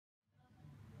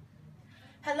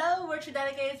Hello, virtual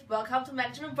delegates. Welcome to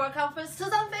Management Board Conference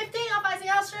 2015 of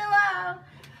IC Australia.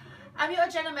 I'm your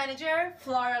Agenda Manager,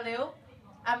 Flora Liu.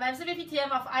 I'm MCVPTM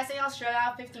of IC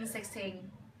Australia 1516.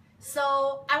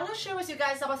 So I want to share with you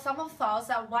guys about some of the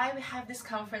thoughts on why we have this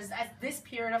conference at this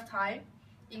period of time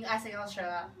in IC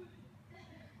Australia.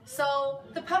 So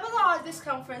the purpose of this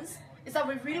conference is that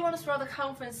we really want to, throughout the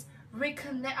conference,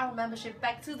 reconnect our membership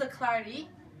back to the clarity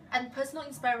and personal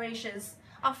inspirations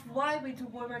of why we do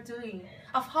what we're doing,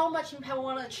 of how much impact we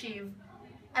want to achieve,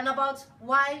 and about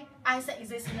why ISAC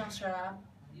exists in Australia.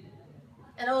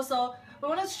 And also, we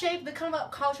want to shape the kind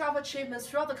of culture of achievements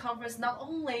throughout the conference, not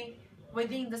only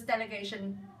within this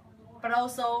delegation, but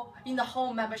also in the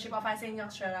whole membership of ISAC in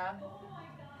Australia.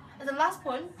 And the last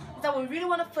point is that we really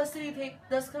want to facilitate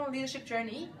this kind of leadership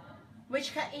journey,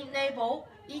 which can enable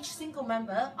each single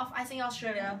member of ISAC in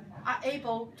Australia are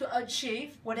able to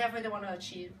achieve whatever they want to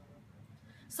achieve.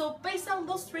 So based on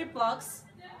those three blocks,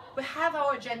 we have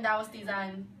our agenda was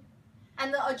designed.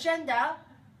 And the agenda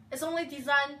is only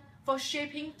designed for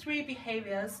shaping three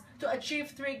behaviors to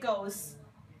achieve three goals,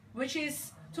 which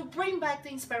is to bring back the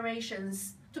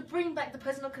inspirations, to bring back the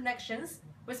personal connections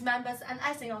with members and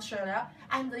ISAC in Australia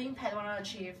and the impact we want to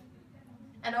achieve.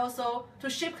 And also to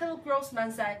shape kind of growth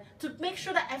mindset, to make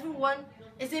sure that everyone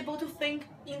is able to think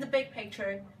in the big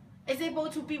picture, is able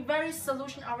to be very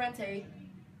solution oriented,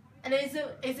 and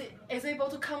is able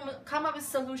to come up with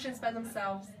solutions by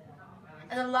themselves.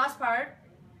 And the last part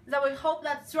is that we hope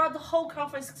that throughout the whole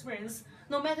conference experience,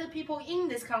 no matter people in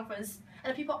this conference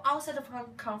and people outside the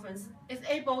conference is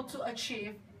able to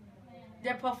achieve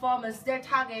their performance, their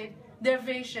target, their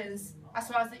visions,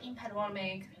 as well as the impact we want to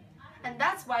make. And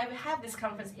that's why we have this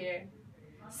conference here.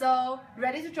 So,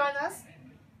 ready to join us?